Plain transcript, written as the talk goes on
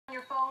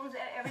phones,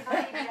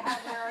 everybody? Do you have,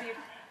 where are you?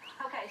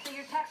 Okay, so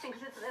you're texting,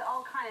 because it's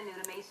all kind of new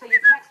to me. So you're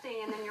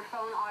texting, and then your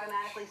phone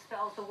automatically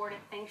spells the word it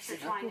thinks you're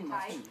trying to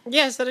type.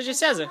 Yes, that it just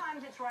says it.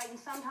 Sometimes it's right, and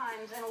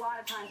sometimes, and a lot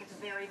of times, it's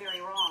very,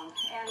 very wrong.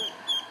 And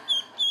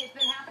it's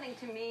been happening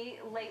to me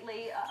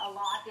lately a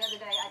lot. The other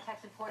day, I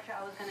texted Portia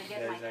I was going to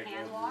get my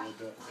can washed,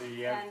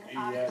 and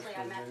obviously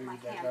I meant my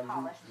can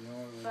polished.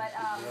 But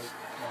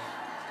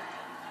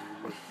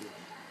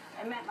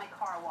I meant my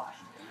car washed.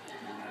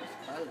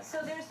 So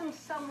there's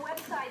some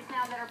websites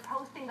now that are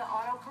posting the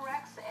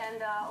autocorrects,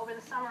 and over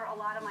the summer, a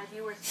lot of my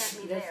viewers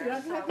sent me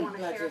theirs, so I want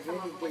to share some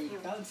of them with you.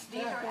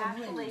 These are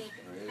actually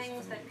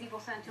things that people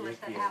sent to us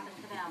that happened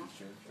to them.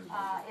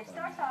 It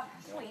starts off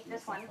sweet,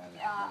 this one.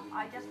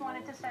 I just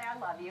wanted to say I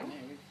love you.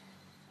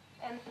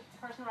 And the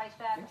person writes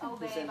back, oh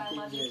babe, I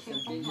love you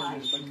too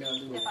much.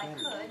 If I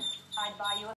could, I'd buy you a